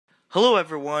Hello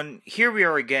everyone, here we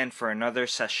are again for another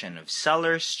session of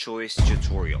Seller's Choice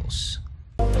Tutorials.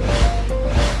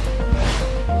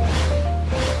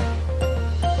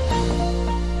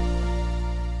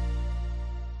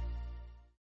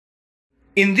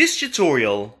 In this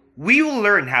tutorial, we will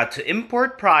learn how to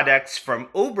import products from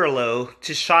Oberlo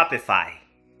to Shopify.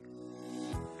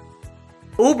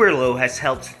 Oberlo has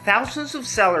helped thousands of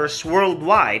sellers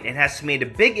worldwide and has made a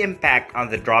big impact on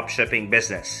the dropshipping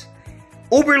business.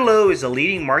 Oberlo is a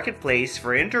leading marketplace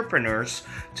for entrepreneurs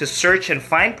to search and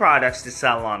find products to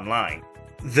sell online.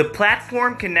 The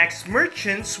platform connects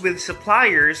merchants with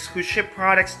suppliers who ship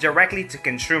products directly to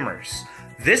consumers.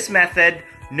 This method,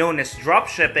 known as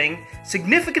dropshipping,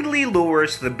 significantly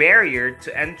lowers the barrier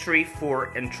to entry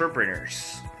for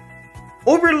entrepreneurs.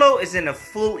 Oberlo isn't a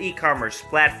full e-commerce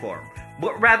platform,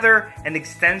 but rather an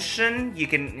extension you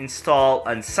can install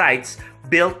on sites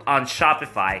built on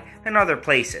Shopify and other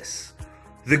places.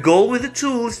 The goal with the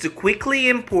tool is to quickly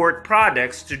import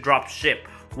products to dropship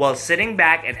while sitting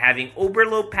back and having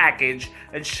Oberlo package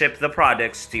and ship the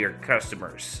products to your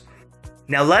customers.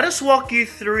 Now let us walk you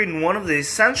through in one of the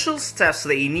essential steps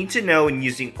that you need to know in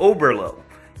using Oberlo,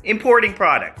 importing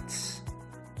products.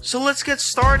 So let's get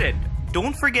started.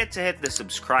 Don't forget to hit the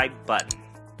subscribe button.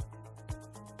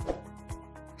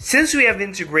 Since we have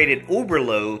integrated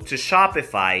Oberlo to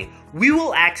Shopify, we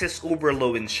will access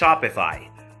Oberlo in Shopify.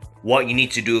 What you need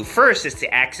to do first is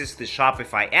to access the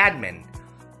Shopify admin.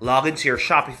 Log into your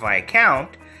Shopify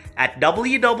account at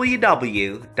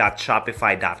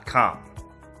www.shopify.com.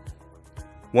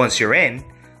 Once you're in,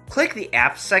 click the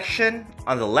Apps section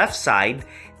on the left side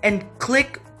and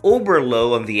click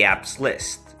Oberlo on the apps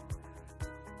list.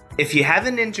 If you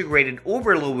haven't integrated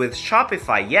Oberlo with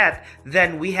Shopify yet,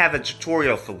 then we have a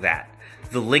tutorial for that.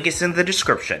 The link is in the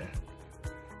description.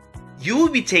 You will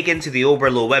be taken to the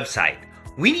Oberlo website.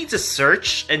 We need to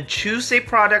search and choose a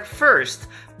product first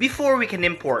before we can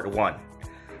import one.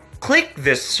 Click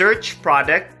the Search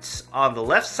Products on the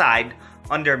left side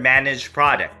under Manage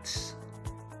Products.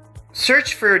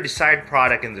 Search for your desired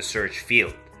product in the search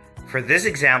field. For this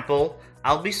example,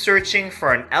 I'll be searching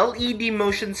for an LED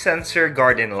motion sensor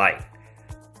garden light.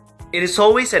 It is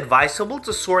always advisable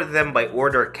to sort them by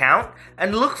order count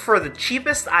and look for the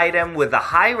cheapest item with a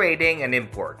high rating and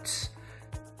imports.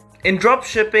 In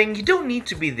dropshipping, you don't need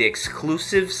to be the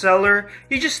exclusive seller,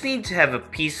 you just need to have a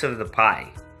piece of the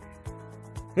pie.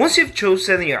 Once you've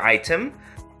chosen your item,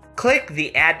 click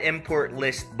the Add Import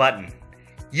List button.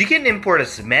 You can import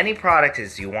as many products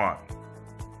as you want.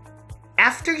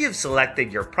 After you've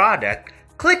selected your product,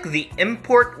 click the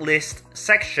Import List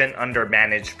section under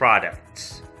Manage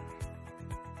Products.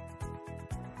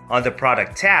 On the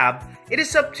Product tab, it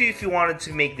is up to you if you wanted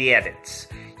to make the edits.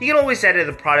 You can always edit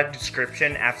the product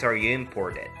description after you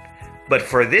import it. But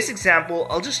for this example,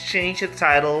 I'll just change the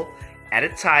title, add a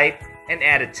type, and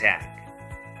add a tag.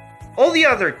 All the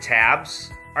other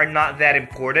tabs are not that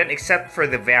important except for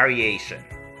the variation.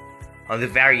 On the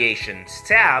Variations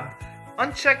tab,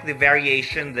 uncheck the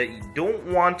variation that you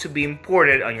don't want to be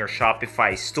imported on your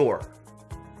Shopify store.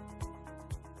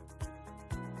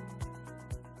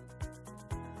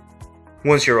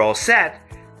 Once you're all set,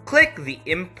 click the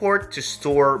Import to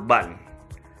Store button.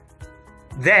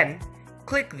 Then,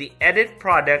 click the Edit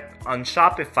Product on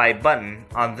Shopify button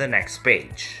on the next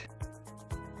page.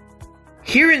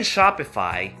 Here in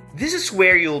Shopify, this is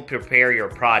where you'll prepare your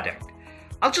product.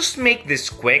 I'll just make this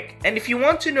quick, and if you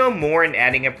want to know more in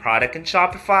adding a product in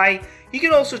Shopify, you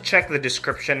can also check the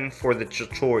description for the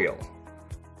tutorial.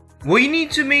 What you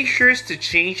need to make sure is to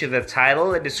change the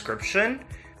title and description.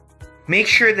 Make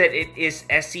sure that it is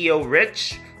SEO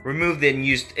rich, remove the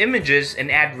unused images,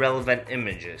 and add relevant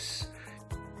images.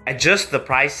 Adjust the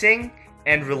pricing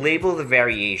and relabel the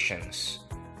variations.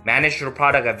 Manage your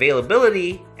product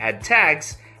availability, add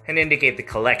tags, and indicate the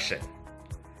collection.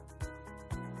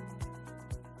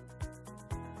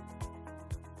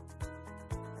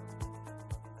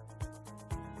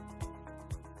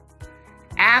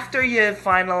 After you have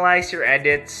finalized your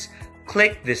edits,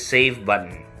 click the Save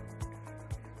button.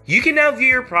 You can now view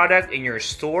your product in your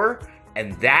store,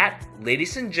 and that,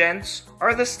 ladies and gents,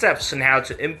 are the steps on how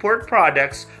to import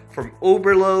products from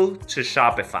Oberlo to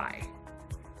Shopify.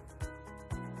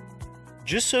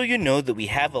 Just so you know that we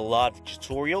have a lot of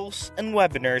tutorials and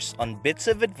webinars on bits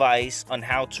of advice on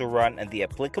how to run and the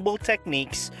applicable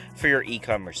techniques for your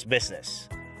e-commerce business.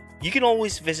 You can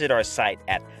always visit our site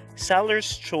at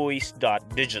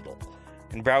sellerschoice.digital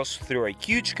and browse through our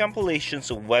huge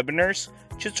compilations of webinars,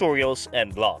 tutorials,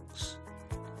 and blogs.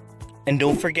 And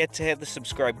don't forget to hit the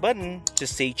subscribe button to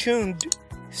stay tuned.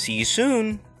 See you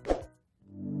soon!